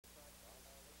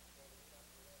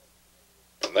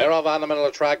They're off on the middle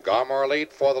of the track. Garmore lead.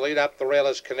 For the lead up the rail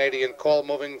is Canadian Call.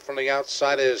 Moving from the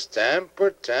outside is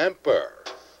Temper.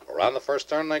 Around the first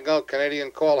turn they go.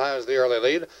 Canadian Call has the early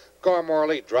lead. Garmore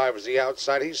lead drives the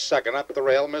outside. He's second up the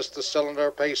rail. Missed the cylinder,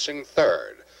 pacing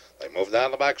third. They move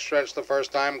down the back stretch the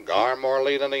first time. Garmore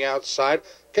lead on the outside.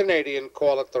 Canadian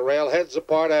Call at the rail. Heads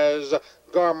apart as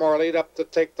Garmore lead up to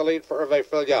take the lead for Hervé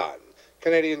Fillon.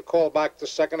 Canadian Call back to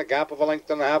second, a gap of a length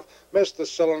and a half. Missed the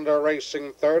cylinder,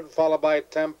 racing third, followed by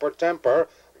Temper.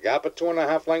 A gap of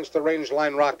 2.5 lengths to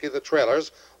Rangeline Rocky, the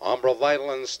trailers. Umbro Vital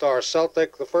and Star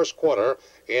Celtic, the first quarter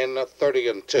in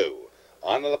 30-2.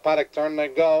 On to the paddock turn they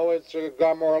go. It's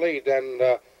Garmore lead,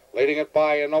 and leading it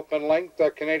by an open length.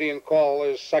 Canadian Call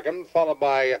is second, followed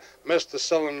by Missed the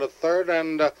Cylinder third,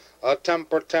 and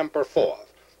Temper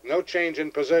fourth. No change in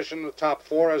position, the top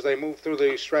four as they move through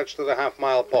the stretch to the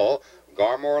half-mile pole.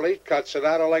 Garmore lead cuts it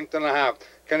out a length and a half.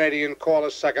 Canadian Call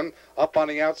is second. Up on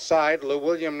the outside, Lou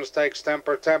Williams takes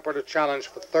Temper to challenge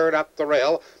for third up the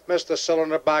rail. Missed the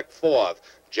Cylinder back fourth.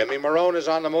 Jimmy Marone is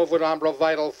on the move with Umbro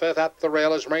Vital fifth. Up the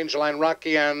rail is Rangeline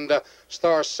Rocky, and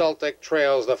Star Celtic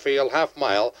trails the field half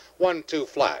mile, 1-2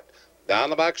 flat.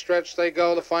 Down the back stretch they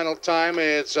go. The final time,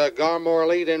 it's Garmore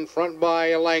lead in front by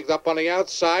a length. Up on the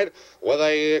outside with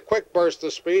a quick burst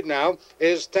of speed now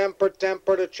is Temper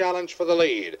to challenge for the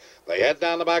lead. They head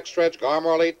down the back stretch.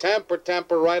 Garmore lead,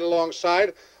 Temper right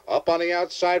alongside. Up on the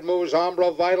outside moves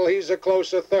Umbro Vital. He's a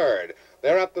closer third.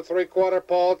 They're up the three-quarter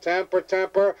pole.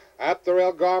 Temper. Up the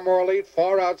rail, Garmore lead.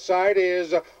 Far outside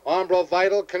is Umbro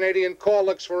Vital. Canadian Call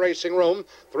looks for racing room.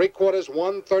 Three-quarters,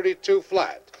 132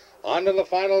 flat. On to the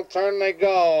final turn they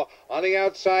go. On the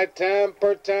outside,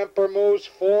 Temper moves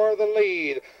for the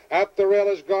lead. At the rail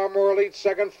is Garmore lead,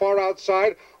 second, far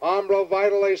outside. Umbro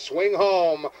Vital, they swing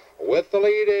home. With the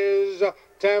lead is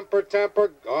Temper.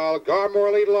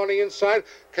 Garmore lead on the inside.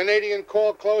 Canadian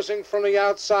Call closing from the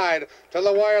outside. To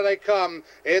the wire they come.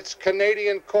 It's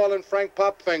Canadian Call and Frank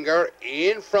Popfinger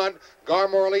in front.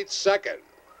 Garmore lead second.